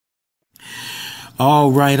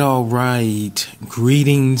All right.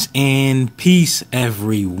 Greetings and peace,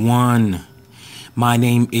 everyone. My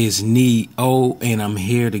name is Neo, and I'm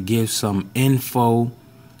here to give some info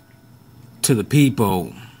to the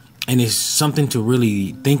people. And it's something to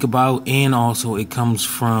really think about, and also it comes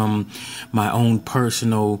from my own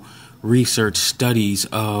personal research studies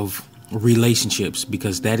of relationships,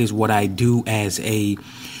 because that is what I do as a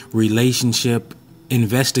relationship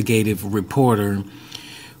investigative reporter,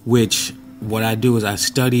 which what I do is I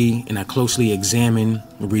study and I closely examine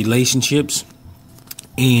relationships.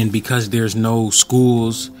 And because there's no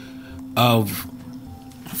schools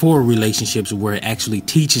for relationships where it actually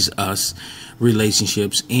teaches us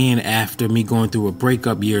relationships, and after me going through a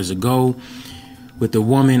breakup years ago with a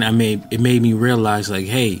woman, it made me realize, like,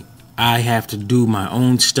 hey, I have to do my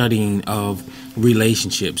own studying of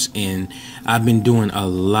relationships. And I've been doing a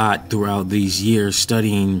lot throughout these years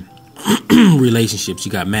studying relationships.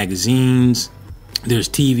 You got magazines, there's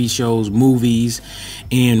TV shows, movies,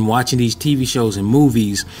 and watching these TV shows and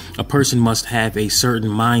movies, a person must have a certain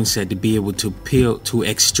mindset to be able to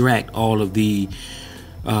extract all of the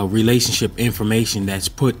relationship information that's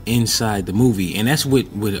put inside the movie. And that's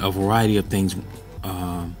with a variety of things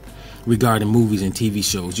regarding movies and TV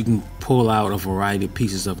shows. You can pull out a variety of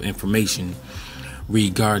pieces of information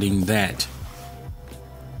regarding that.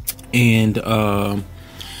 And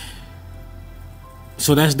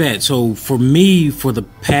so that's that. So for me, for the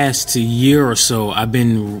past year or so, I've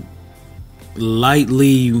been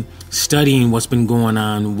lightly studying what's been going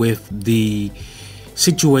on with the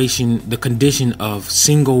situation, the condition of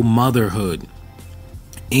single motherhood.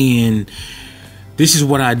 And this is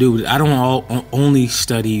what I do. I don't only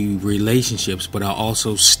study relationships, but I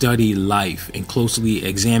also study life and closely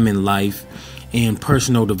examine life and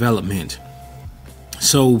personal development.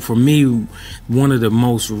 So for me, one of the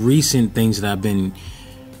most recent things that I've been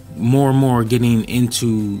more and more getting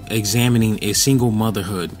into examining is single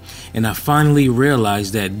motherhood. And I finally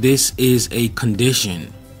realized that this is a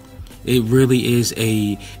condition. It really is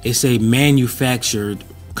it's a manufactured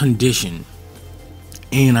condition.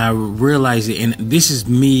 And I realized it, and this is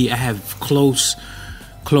me. I have close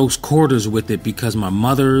quarters with it because my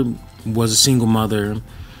mother was a single mother.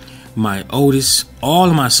 My oldest, all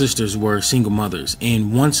of my sisters were single mothers.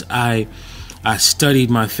 And once I studied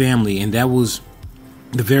my family, and that was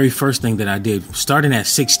the very first thing that I did, starting at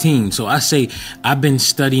 16. So I say I've been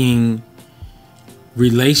studying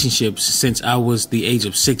relationships since I was the age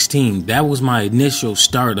of 16. That was my initial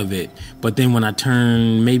start of it. But then when I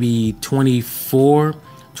turned maybe 24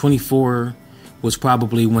 was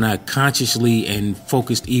probably when I consciously and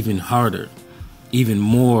focused even harder, even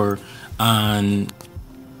more on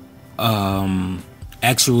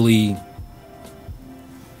actually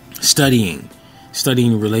studying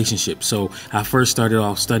relationships. So I first started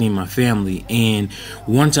off studying my family, and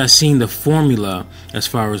once I seen the formula as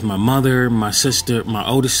far as my mother, my sister, my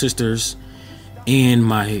oldest sisters, and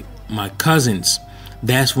my cousins,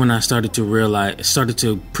 that's when I started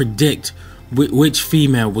to predict which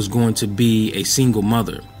female was going to be a single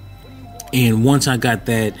mother. And once I got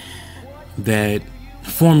that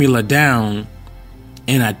formula down,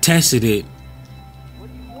 and I tested it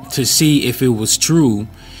to see if it was true,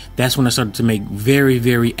 that's when I started to make very,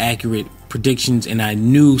 very accurate predictions. And I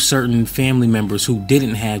knew certain family members who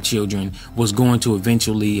didn't have children was going to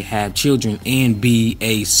eventually have children and be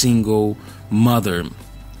a single mother.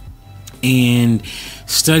 And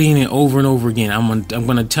studying it over and over again, I'm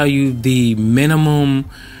going to tell you the minimum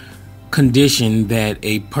condition that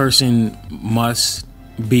a person must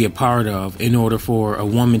be a part of in order for a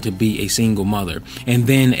woman to be a single mother, and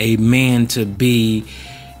then a man to be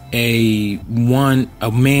a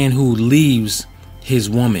man who leaves his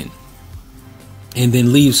woman and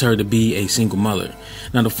then leaves her to be a single mother.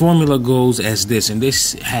 Now the formula goes as this, and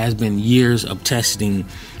this has been years of testing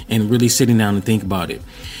and really sitting down and think about it.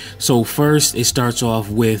 So first, it starts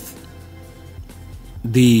off with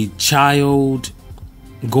the child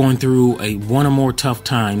going through one or more tough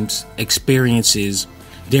times, experiences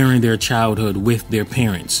during their childhood with their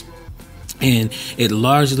parents. And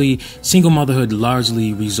single motherhood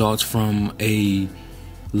largely results from a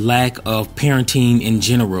lack of parenting in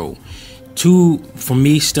general. For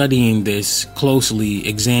me, studying this closely,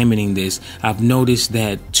 examining this, I've noticed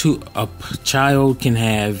that a child can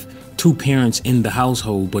have two parents in the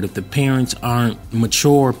household, but if the parents aren't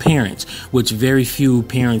mature parents, which very few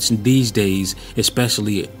parents these days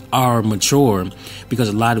especially are mature, because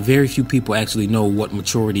very few people actually know what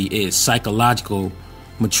maturity is. Psychological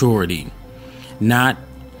maturity, not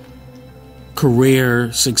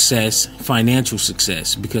career success, financial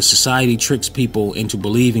success, because society tricks people into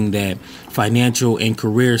believing that financial and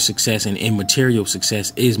career success and immaterial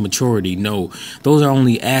success is maturity. No, those are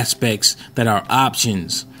only aspects that are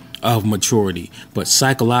options of maturity, but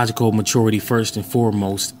psychological maturity first and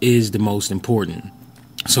foremost is the most important.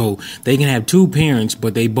 So they can have two parents,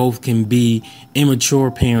 but they both can be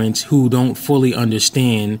immature parents who don't fully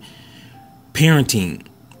understand parenting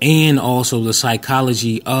and also the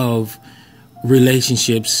psychology of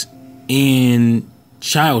relationships in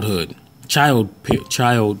childhood, child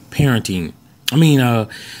parenting.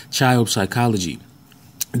 Child psychology.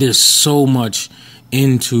 There's so much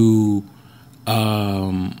into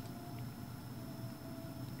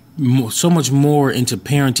so much more into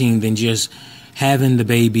parenting than just having the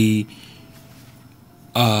baby,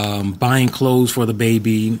 buying clothes for the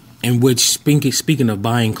baby. In which, speaking of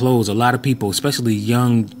buying clothes, a lot of people, especially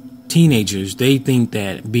young teenagers, they think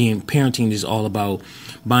that parenting is all about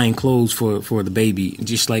buying clothes for the baby,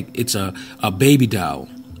 just like it's a baby doll.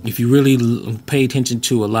 If you really pay attention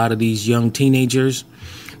to a lot of these young teenagers,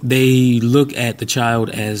 they look at the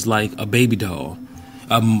child as like a baby doll,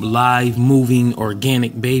 a live, moving,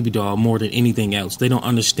 organic baby doll more than anything else. They don't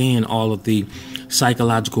understand all of the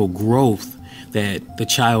psychological growth that the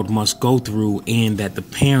child must go through and that the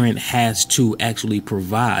parent has to actually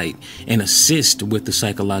provide and assist with the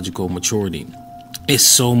psychological maturity. It's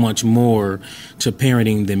so much more to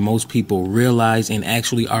parenting than most people realize and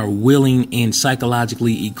actually are willing and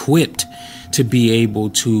psychologically equipped to be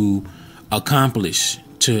able to accomplish,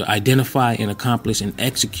 to identify and accomplish and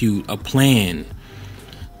execute a plan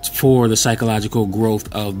for the psychological growth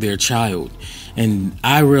of their child. And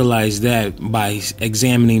I realized that by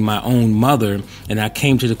examining my own mother, and I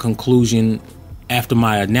came to the conclusion after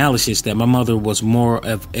my analysis that my mother was more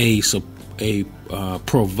of a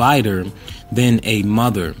provider than a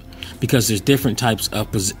mother, because there's different types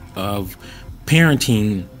of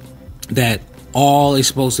parenting that all is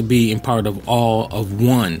supposed to be in part of all of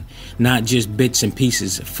one, not just bits and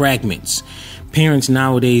pieces, fragments. Parents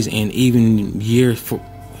nowadays, and even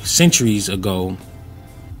centuries ago,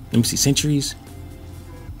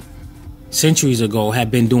 centuries ago, have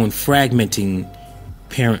been doing fragment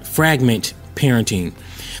parenting.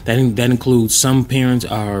 That includes some parents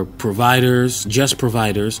are providers, just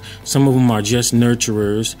providers. Some of them are just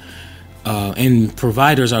nurturers. And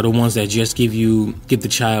providers are the ones that just give the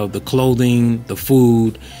child the clothing, the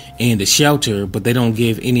food, and the shelter, but they don't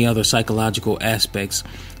give any other psychological aspects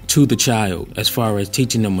to the child as far as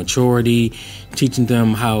teaching them maturity, teaching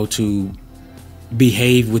them how to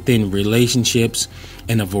behave within relationships,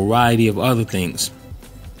 and a variety of other things.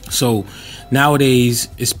 So nowadays,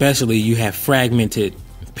 especially, you have fragmented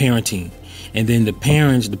parenting. And then the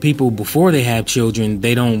parents, the people before they have children,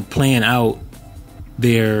 they don't plan out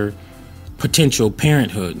their potential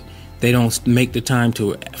parenthood. They don't make the time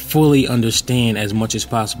to fully understand as much as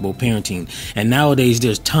possible parenting. And nowadays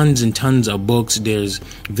there's tons and tons of books. There's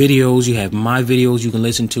videos. You have my videos you can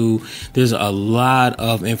listen to. There's a lot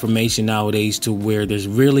of information nowadays to where there's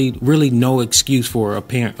really, really no excuse for a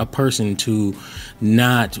person to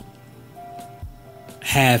not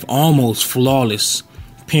have almost flawless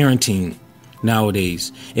parenting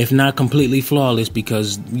nowadays, if not completely flawless,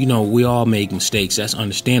 because, we all make mistakes. That's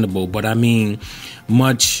understandable. But I mean,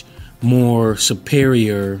 much more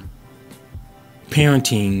superior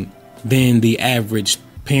parenting than the average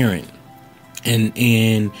parent.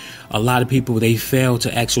 And a lot of people, they fail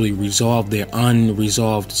to actually resolve their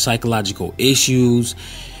unresolved psychological issues,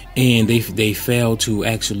 and they fail to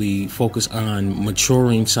actually focus on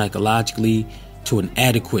maturing psychologically to an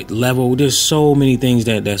adequate level. There's so many things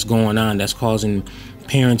that's going on that's causing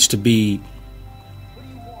parents to be,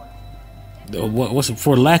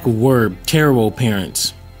 for lack of word, terrible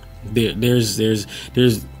parents. There's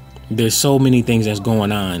so many things that's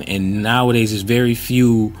going on, and nowadays there's very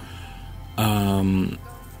few at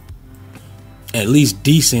least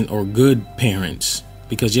decent or good parents,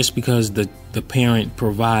 because just because the parent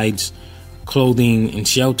provides clothing and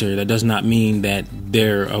shelter, that does not mean that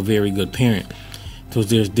they're a very good parent. So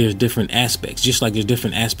there's different aspects, just like there's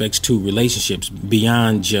different aspects to relationships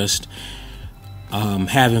beyond just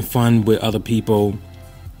having fun with other people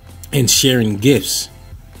and sharing gifts.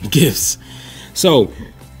 So,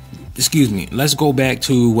 let's go back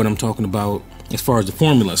to what I'm talking about as far as the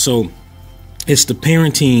formula. So it's the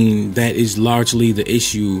parenting that is largely the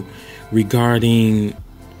issue regarding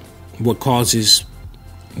what causes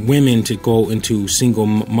women to go into single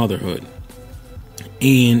motherhood,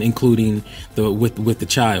 and including with the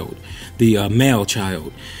child, the male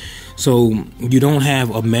child. So you don't have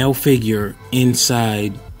a male figure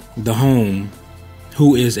inside the home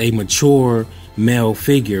who is a mature male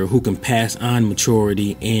figure who can pass on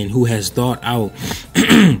maturity and who has thought out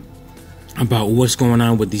about what's going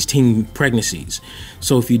on with these teen pregnancies.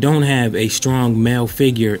 So if you don't have a strong male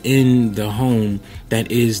figure in the home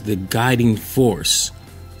that is the guiding force,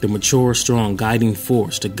 the mature, strong guiding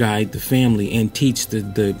force to guide the family and teach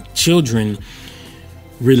the children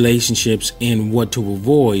relationships and what to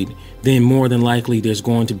avoid, then more than likely there's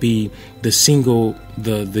going to be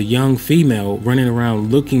the young female running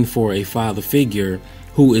around looking for a father figure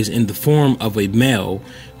who is in the form of a male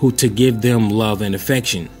who to give them love and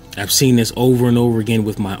affection. I've seen this over and over again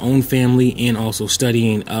with my own family and also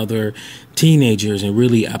studying other teenagers and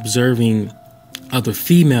really observing other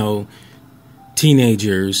female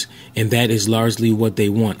teenagers, and that is largely what they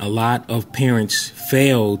want. A lot of parents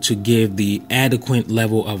fail to give the adequate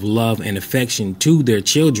level of love and affection to their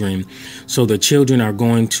children, so the children are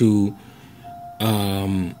going to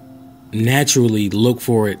naturally look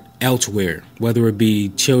for it elsewhere, whether it be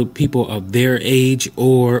people of their age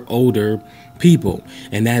or older people.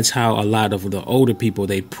 And that's how a lot of the older people,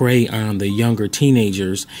 they prey on the younger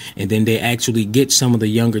teenagers, and then they actually get some of the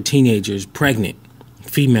younger teenagers pregnant,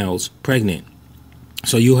 females pregnant.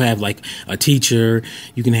 So you have like a teacher,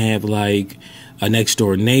 you can have like a next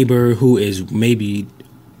door neighbor who is maybe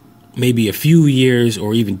a few years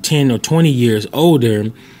or even 10 or 20 years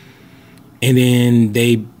older, and then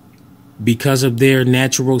they, because of their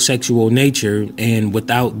natural sexual nature and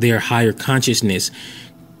without their higher consciousness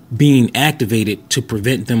being activated to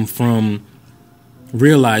prevent them from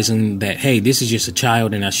realizing that, hey, this is just a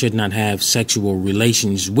child and I should not have sexual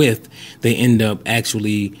relations with, they end up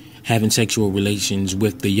actually having sexual relations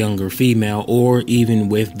with the younger female or even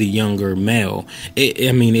with the younger male.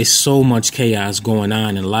 It's so much chaos going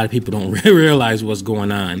on, and a lot of people don't realize what's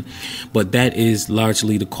going on. But that is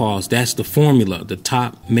largely the cause. That's the formula, the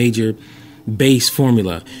top major base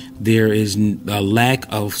formula. There is a lack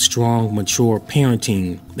of strong, mature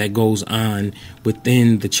parenting that goes on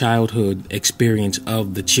within the childhood experience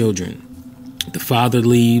of the children. The father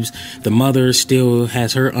leaves, the mother still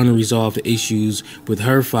has her unresolved issues with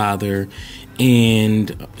her father,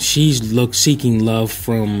 and she's seeking love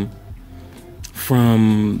from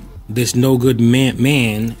this no good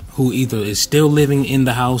man who either is still living in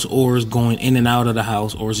the house or is going in and out of the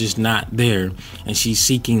house or is just not there, and she's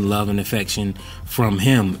seeking love and affection from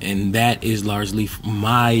him. And that is largely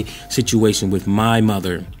my situation with my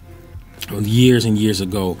mother. Years and years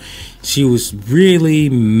ago, she was really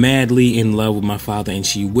madly in love with my father, and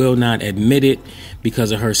she will not admit it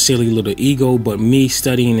because of her silly little ego. But me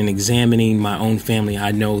studying and examining my own family,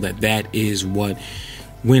 I know that is what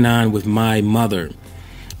went on with my mother.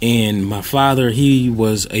 And my father, he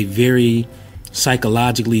was a very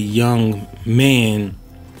psychologically young man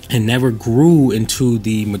and never grew into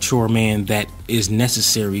the mature man that is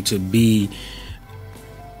necessary to be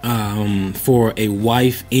for a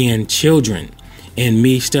wife and children. And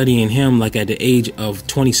me studying him, like at the age of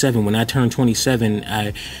 27, when I turned 27,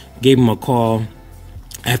 I gave him a call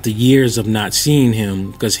after years of not seeing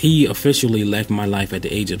him, because he officially left my life at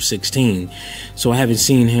the age of 16. So I haven't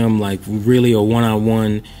seen him like really a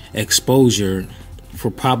one-on-one exposure for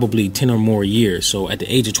probably 10 or more years. So at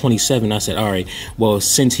the age of 27, I said, all right, well,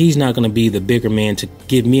 since he's not going to be the bigger man to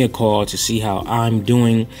give me a call to see how I'm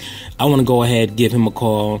doing, I want to go ahead, give him a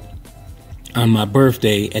call on my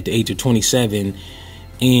birthday at the age of 27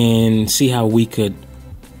 and see how we could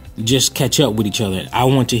just catch up with each other. I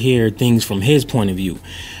want to hear things from his point of view.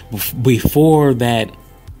 Before that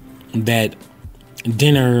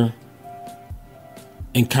dinner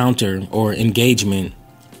encounter or engagement,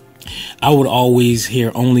 I would always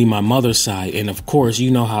hear only my mother's side. And of course,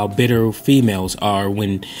 you know how bitter females are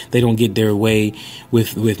when they don't get their way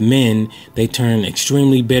with men. They turn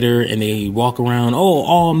extremely bitter and they walk around, oh,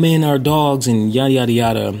 all men are dogs and yada, yada,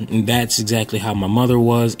 yada. And that's exactly how my mother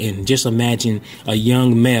was. And just imagine a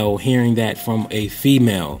young male hearing that from a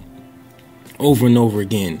female over and over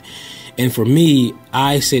again. And for me,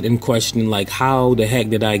 I sit and question, like, how the heck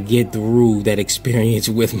did I get through that experience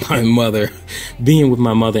with my mother, being with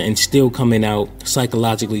my mother and still coming out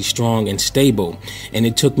psychologically strong and stable? And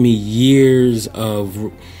it took me years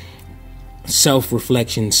of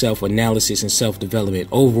self-reflection, self-analysis, and self-development,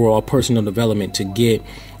 overall personal development, to get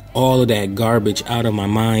all of that garbage out of my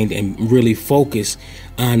mind and really focus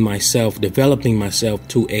on myself, developing myself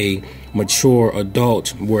to a mature adult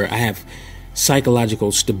where I have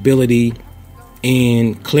psychological stability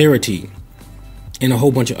and clarity and a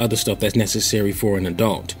whole bunch of other stuff that's necessary for an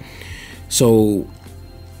adult. So,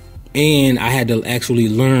 and I had to actually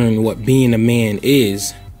learn what being a man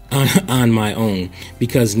is on my own,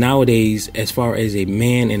 because nowadays, as far as a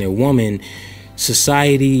man and a woman,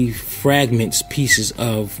 society fragments pieces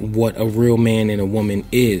of what a real man and a woman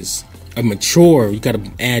is. A mature, you got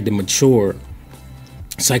to add the mature,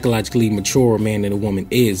 psychologically mature man and a woman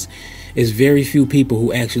is. It's very few people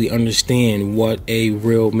who actually understand what a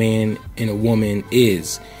real man and a woman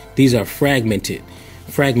is. These are fragments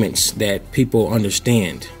that people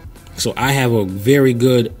understand. So I have a very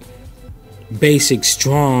good, basic,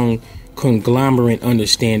 strong, conglomerate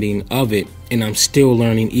understanding of it, and I'm still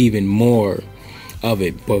learning even more of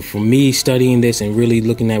it. But for me, studying this and really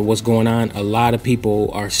looking at what's going on, a lot of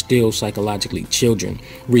people are still psychologically children,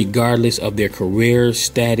 regardless of their career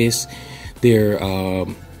status, their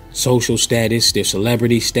social status, their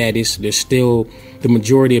celebrity status. They're still, the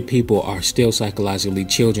majority of people are still psychologically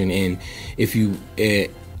children. And if you,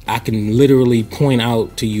 I can literally point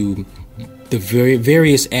out to you the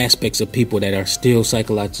various aspects of people that are still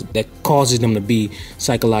psychological, that causes them to be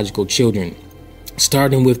psychological children.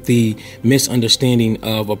 Starting with the misunderstanding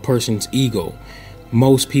of a person's ego.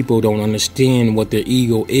 Most people don't understand what their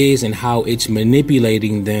ego is and how it's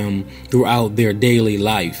manipulating them throughout their daily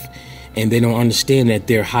life. And they don't understand that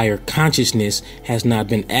their higher consciousness has not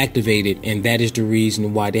been activated. And that is the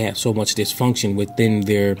reason why they have so much dysfunction within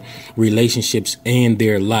their relationships and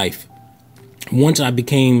their life. Once I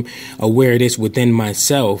became aware of this within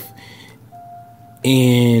myself,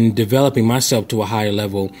 in developing myself to a higher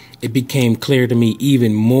level, it became clear to me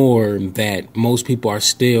even more that most people are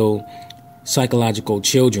still psychological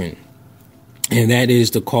children. And that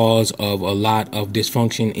is the cause of a lot of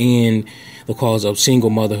dysfunction and the cause of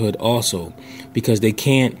single motherhood also, because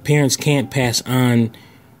parents can't pass on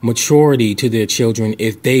maturity to their children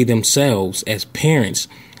if they themselves as parents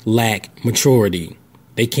lack maturity.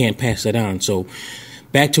 They can't pass that on. So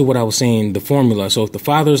back to what I was saying, the formula. So if the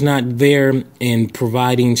father's not there in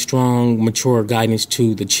providing strong, mature guidance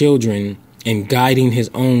to the children and guiding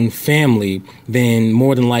his own family, then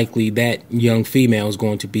more than likely that young female is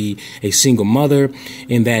going to be a single mother.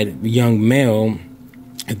 And that young male,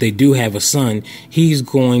 if they do have a son, he's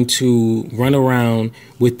going to run around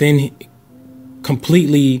within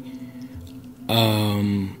completely,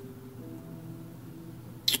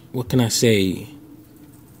 what can I say?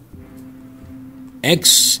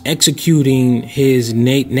 Executing his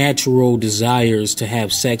natural desires to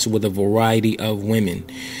have sex with a variety of women.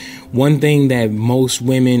 One thing that most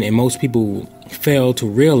women and most people fail to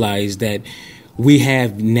realize, that we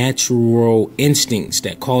have natural instincts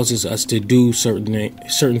that causes us to do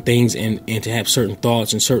certain things and to have certain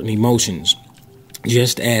thoughts and certain emotions.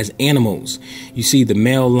 Just as animals, you see the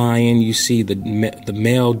male lion, you see the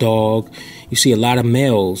male dog, you see a lot of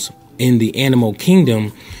males in the animal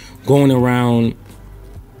kingdom going around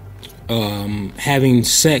having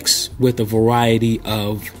sex with a variety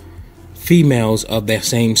of females of that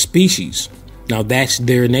same species. Now that's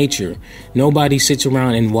their nature. Nobody sits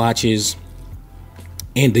around and watches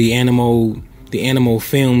in the animal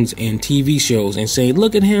films and TV shows and say,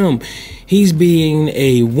 look at him, he's being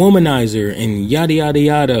a womanizer and yada yada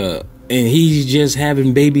yada, and he's just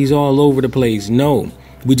having babies all over the place. No,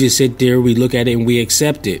 we just sit there, we look at it, and we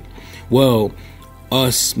accept it. Well,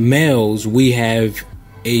 us males, we have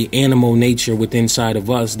a animal nature within inside of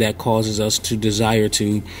us that causes us to desire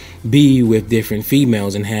to be with different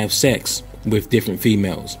females and have sex with different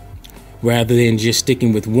females rather than just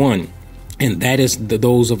sticking with one. And that is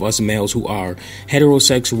those of us males who are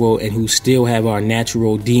heterosexual and who still have our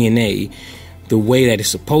natural DNA the way that it's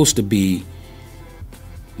supposed to be,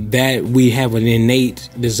 that we have an innate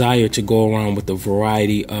desire to go around with a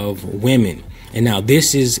variety of women. And now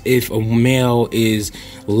this is if a male is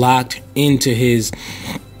locked into his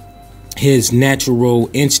natural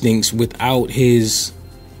instincts without his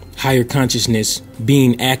higher consciousness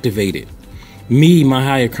being activated. My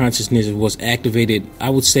higher consciousness was activated, I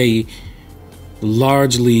would say,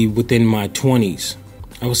 largely within my 20s.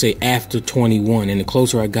 I would say after 21. And the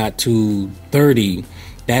closer I got to 30,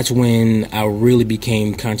 that's when I really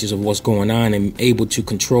became conscious of what's going on and able to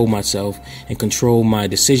control myself and control my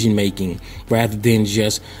decision making rather than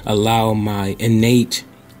just allow my innate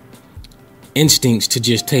instincts to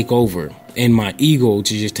just take over and my ego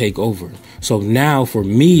to just take over. So now for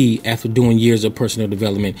me, after doing years of personal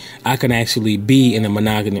development, I can actually be in a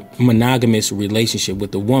monogamous relationship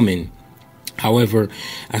with a woman. However,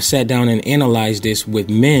 I sat down and analyzed this with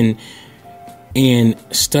men and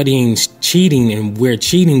studying cheating and where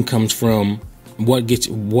cheating comes from,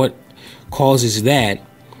 what causes that.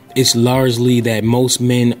 It's largely that most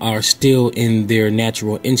men are still in their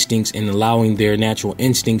natural instincts and allowing their natural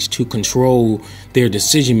instincts to control their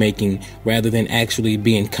decision making rather than actually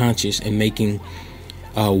being conscious and making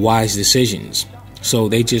wise decisions. So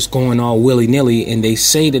they just going all willy-nilly, and they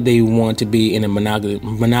say that they want to be in a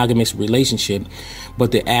monogamous relationship,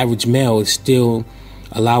 but the average male is still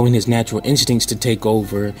allowing his natural instincts to take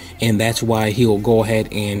over, and that's why he'll go ahead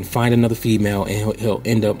and find another female, and he'll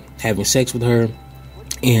end up having sex with her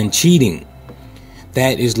and cheating.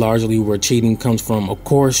 That is largely where cheating comes from. Of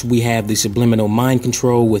course, we have the subliminal mind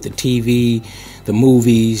control with the TV, the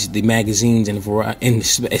movies, the magazines, and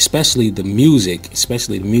especially the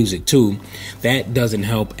music too. That doesn't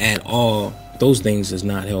help at all. Those things does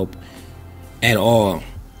not help at all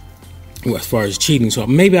as far as cheating. So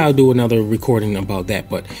maybe I'll do another recording about that,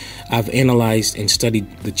 but I've analyzed and studied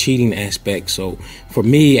the cheating aspect. So for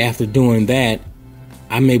me, after doing that,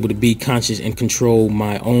 I'm able to be conscious and control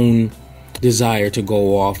my own desire to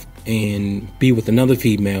go off and be with another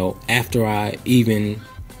female after I even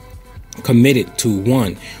committed to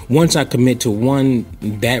one. Once I commit to one,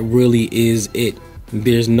 that really is it.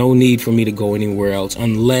 There's no need for me to go anywhere else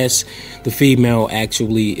unless the female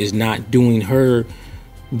actually is not doing her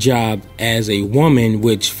job as a woman,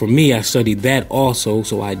 which for me, I studied that also,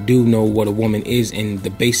 so I do know what a woman is and the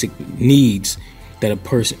basic needs that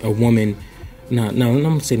a woman, I'm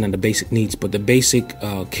not saying not the basic needs, but the basic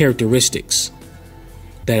characteristics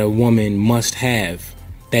that a woman must have,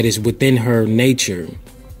 that is within her nature,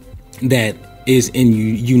 that is in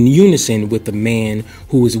unison with the man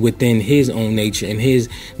who is within his own nature and his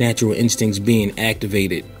natural instincts being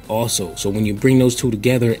activated also. So when you bring those two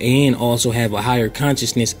together and also have a higher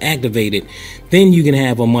consciousness activated, then you can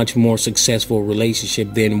have a much more successful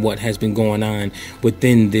relationship than what has been going on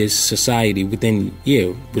within this society,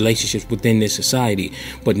 relationships within this society.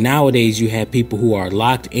 But nowadays you have people who are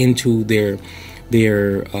locked into their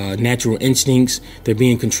natural instincts. They're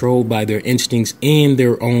being controlled by their instincts and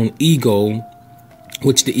their own ego,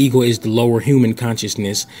 which the ego is the lower human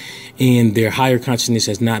consciousness, and their higher consciousness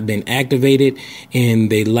has not been activated,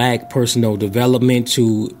 and they lack personal development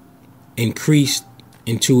to increase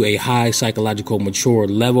into a high psychological mature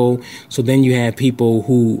level. So then you have people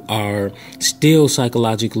who are still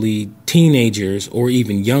psychologically teenagers, or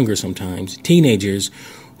even younger sometimes, teenagers,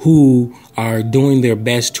 who are doing their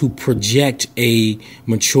best to project a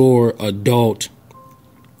mature adult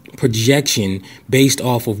projection based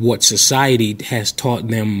off of what society has taught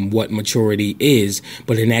them what maturity is,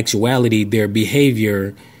 but in actuality their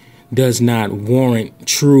behavior does not warrant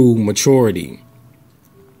true maturity.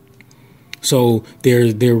 So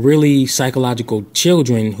they're really psychological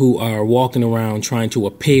children who are walking around trying to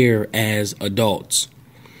appear as adults.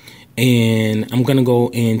 And I'm going to go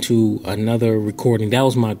into another recording. That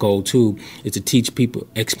was my goal too, is to teach people,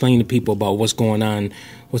 explain to people about what's going on,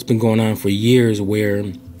 what's been going on for years, where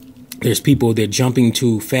there's people, they're jumping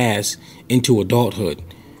too fast into adulthood,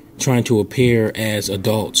 trying to appear as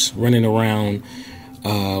adults, running around,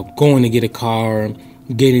 going to get a car,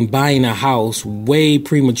 buying a house way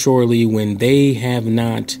prematurely when they have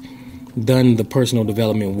not done the personal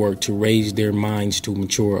development work to raise their minds to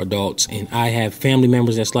mature adults. And I have family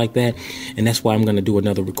members that's like that, and that's why I'm going to do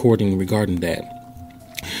another recording regarding that.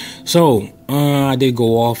 So I did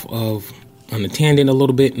go off on a tangent a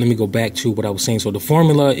little bit. Let me go back to what I was saying. So the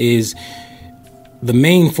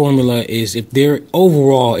main formula is if there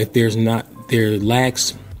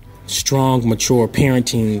lacks strong, mature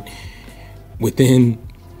parenting within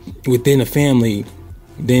a family,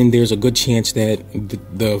 then there's a good chance that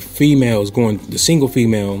the female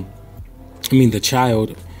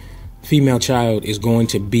child is going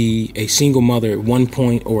to be a single mother at one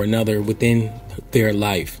point or another within their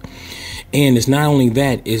life. And it's not only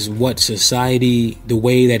that, is what society, the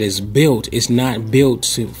way that it's built, it's not built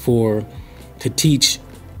to teach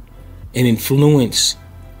and influence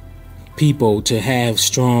people to have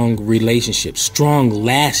strong relationships, strong,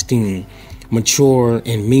 lasting, mature,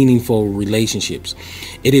 and meaningful relationships.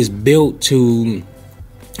 It is built to,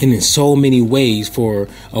 and in so many ways, for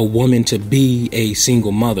a woman to be a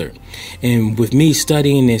single mother. And with me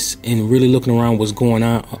studying this and really looking around what's going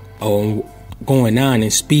on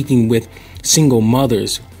and speaking with single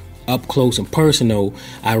mothers up close and personal,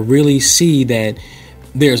 I really see that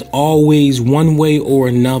there's always one way or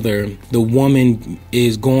another the woman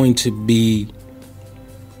is going to be,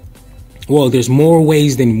 there's more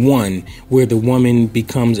ways than one where the woman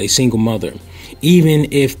becomes a single mother. Even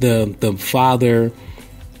if the father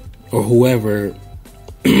or whoever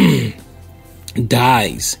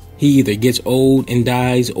dies, he either gets old and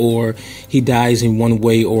dies, or he dies in one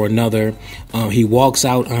way or another. He walks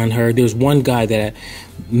out on her. There's there's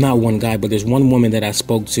one woman that I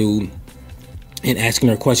spoke to and asking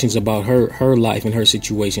her questions about her life and her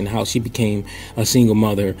situation, how she became a single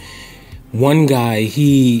mother. One guy,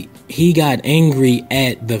 he got angry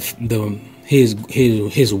at the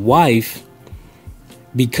his wife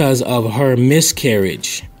because of her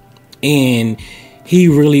miscarriage, and he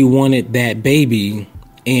really wanted that baby.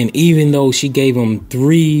 And even though she gave him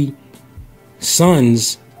 3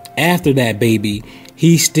 sons after that baby,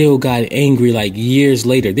 he still got angry like years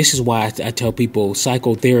later. This is why I tell people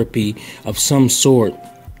psychotherapy of some sort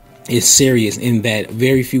is serious, in that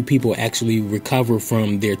very few people actually recover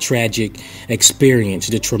from their tragic experience,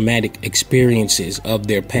 the traumatic experiences of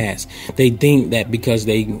their past. They think that because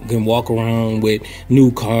they can walk around with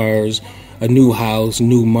new cars, a new house,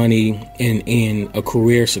 new money, and a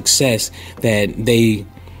career success, that they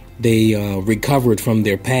recovered from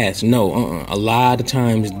their past. No, a lot of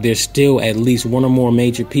times there's still at least one or more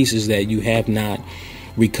major pieces that you have not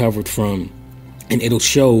recovered from. And it'll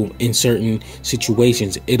show in certain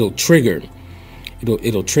situations. It'll trigger.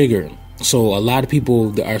 So a lot of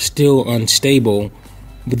people are still unstable,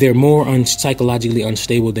 but they're more psychologically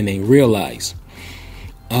unstable than they realize.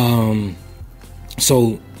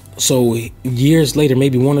 So years later,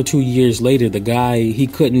 maybe 1 or 2 years later, the guy, he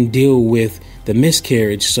couldn't deal with the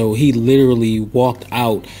miscarriage, so he literally walked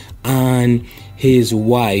out on his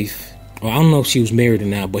wife. Well, I don't know if she was married or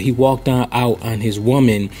not, but he walked out on his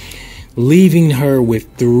woman, leaving her with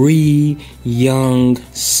 3 young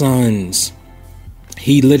sons.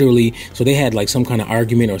 He literally, so they had like some kind of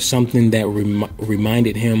argument or something that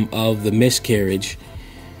reminded him of the miscarriage,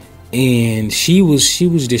 and she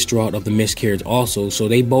was distraught of the miscarriage also. So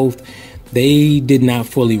they did not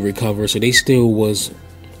fully recover, so they still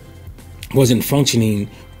wasn't functioning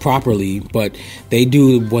properly. But they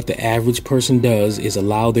do what the average person does, is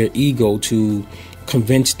allow their ego to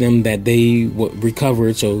convince them that they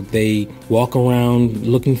recovered, so they walk around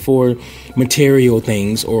looking for material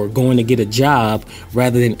things or going to get a job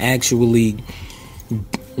rather than actually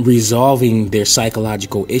resolving their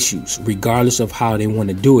psychological issues, regardless of how they want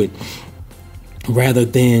to do it. Rather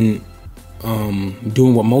than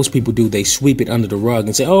doing what most people do, they sweep it under the rug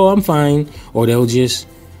and say, "Oh, I'm fine," or they'll just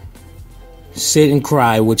sit and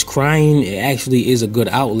cry, which crying actually is a good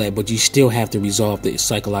outlet, but you still have to resolve the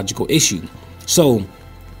psychological issue. So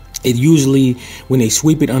it usually, when they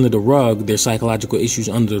sweep it under the rug, their psychological issues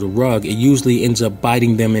under the rug, it usually ends up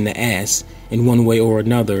biting them in the ass in one way or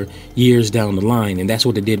another years down the line. And that's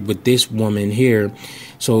what it did with this woman here.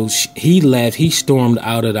 So he left, he stormed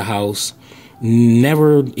out of the house,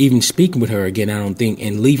 never even speaking with her again, I don't think,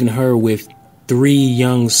 and leaving her with 3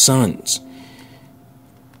 young sons,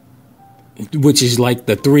 which is like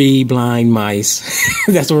the 3 blind mice.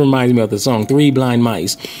 That's what reminds me of the song, 3 blind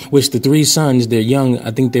mice, which the 3 sons, they're young.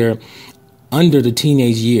 I think they're under the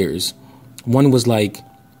teenage years. One was like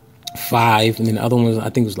 5, and then the other one was, I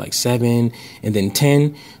think, was like 7, and then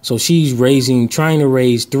 10. So she's trying to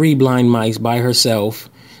raise 3 blind mice by herself.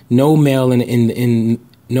 No male in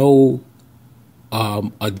no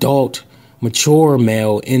adult mature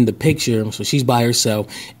male in the picture. So she's by herself,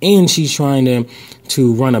 and she's trying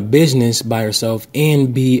to run a business by herself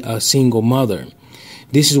and be a single mother.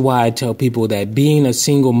 This is why I tell people that being a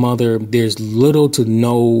single mother, there's little to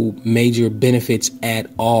no major benefits at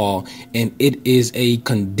all. And it is a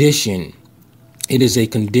condition. It is a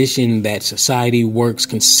condition that society works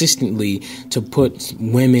consistently to put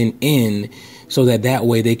women in, so that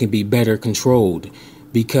way they can be better controlled.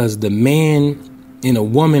 Because the man and a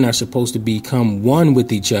woman are supposed to become one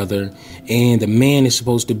with each other, and the man is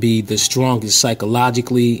supposed to be the strongest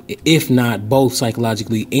psychologically, if not both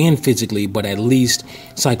psychologically and physically, but at least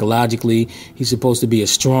psychologically. He's supposed to be a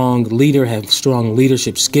strong leader, have strong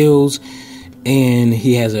leadership skills, and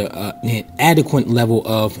he has an adequate level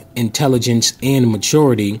of intelligence and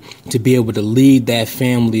maturity to be able to lead that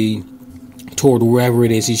family toward wherever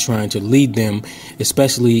it is he's trying to lead them,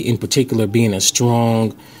 especially in particular being a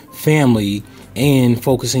strong family and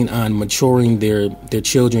focusing on maturing their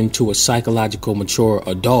children to a psychological mature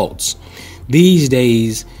adults. These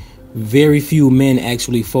days, very few men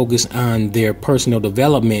actually focus on their personal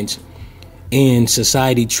development, and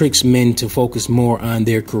society tricks men to focus more on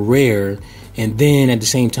their career. And then at the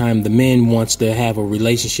same time, the man wants to have a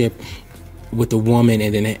relationship with the woman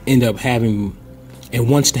and then end up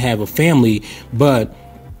wants to have a family, but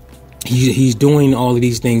he's doing all of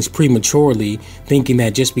these things prematurely, thinking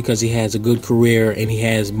that just because he has a good career and he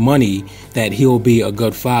has money that he'll be a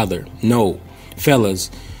good father. No, fellas,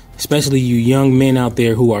 especially you young men out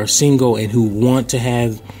there who are single and who want to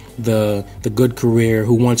have the good career,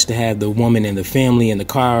 who wants to have the woman and the family and the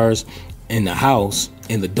cars and the house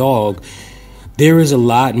and the dog. There is a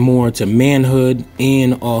lot more to manhood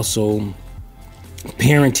and also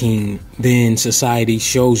parenting than society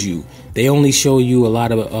shows you. They only show you a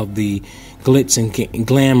lot of the glitz and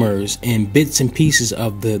glamours and bits and pieces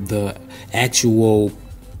of the actual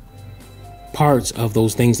parts of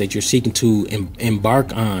those things that you're seeking to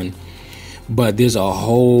embark on. But there's a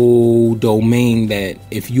whole domain that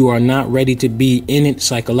if you are not ready to be in it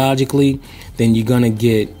psychologically, then you're going to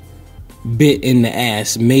get bit in the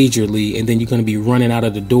ass majorly, and then you're going to be running out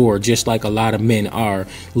of the door, just like a lot of men are,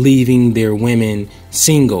 leaving their women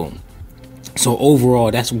single. So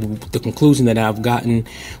overall, that's the conclusion that I've gotten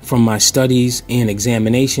from my studies and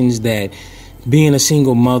examinations, that being a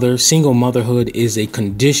single motherhood is a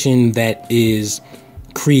condition that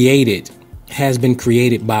has been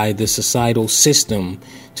created by the societal system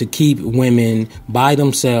to keep women by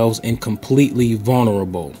themselves and completely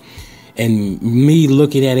vulnerable. And me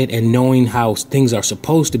looking at it and knowing how things are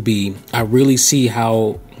supposed to be, I really see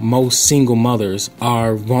how most single mothers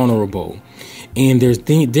are vulnerable. And there's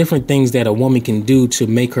different things that a woman can do to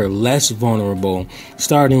make her less vulnerable,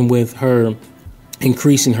 starting with her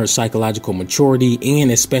increasing her psychological maturity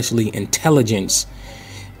and especially intelligence,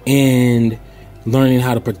 and learning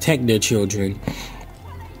how to protect their children,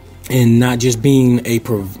 and not just being a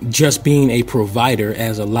provider,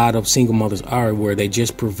 as a lot of single mothers are, where they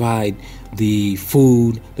just provide the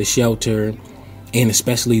food, the shelter, and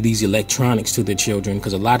especially these electronics to their children.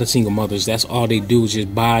 Because a lot of single mothers, that's all they do is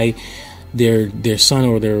just buy their son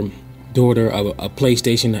or their daughter a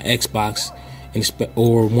PlayStation, an Xbox,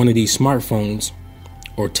 or one of these smartphones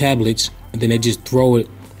or tablets, and then they just throw it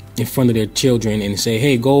in front of their children and say,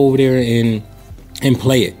 hey, go over there and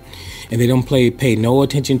play it. And they don't pay no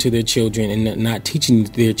attention to their children, and not teaching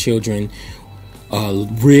their children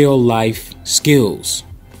real life skills.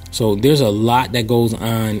 So there's a lot that goes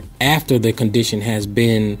on after the condition has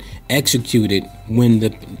been executed when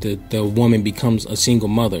the woman becomes a single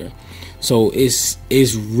mother. So it's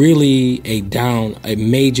really a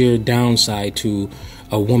major downside to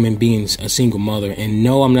a woman being a single mother. And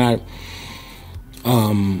no, I'm not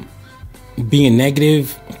being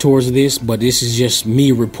negative towards this, but this is just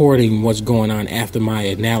me reporting what's going on after my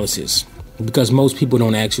analysis, because most people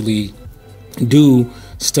don't actually do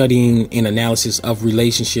studying and analysis of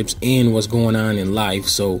relationships and what's going on in life.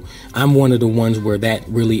 So I'm one of the ones where that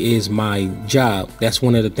really is my job. That's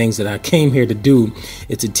one of the things that I came here to do,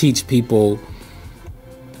 is to teach people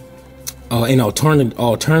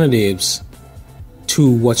alternatives to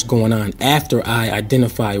what's going on after I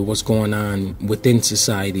identify what's going on within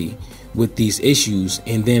society with these issues,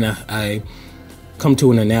 and then I come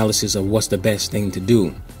to an analysis of what's the best thing to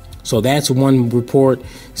do. So that's one report.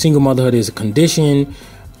 Single motherhood is a condition.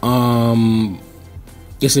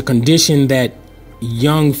 It's a condition that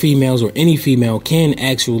young females or any female can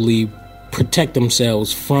actually protect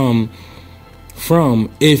themselves from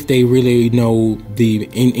if they really know the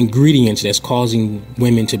ingredients that's causing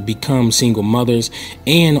women to become single mothers,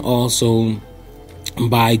 and also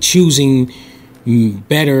by choosing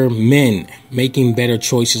better men, making better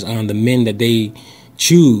choices on the men that they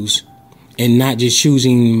choose, and not just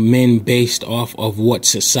choosing men based off of what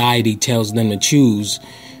society tells them to choose,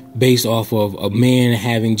 based off of a man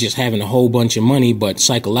having a whole bunch of money, but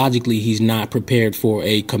psychologically he's not prepared for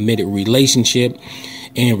a committed relationship.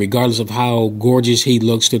 And regardless of how gorgeous he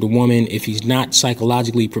looks to the woman, if he's not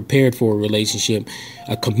psychologically prepared for a relationship,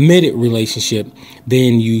 a committed relationship,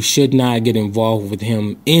 then you should not get involved with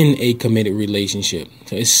him in a committed relationship.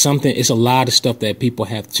 So it's a lot of stuff that people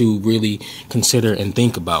have to really consider and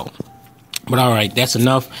think about. But all right, that's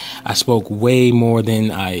enough. I spoke way more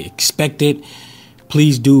than I expected.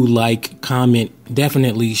 Please do like, comment,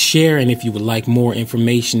 definitely share. And if you would like more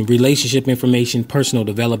information, relationship information, personal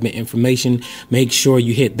development information, make sure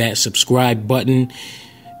you hit that subscribe button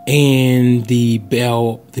and the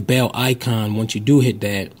bell icon once you do hit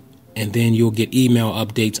that. And then you'll get email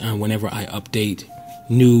updates on whenever I update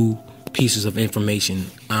new pieces of information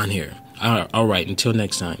on here. All right. Until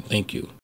next time. Thank you.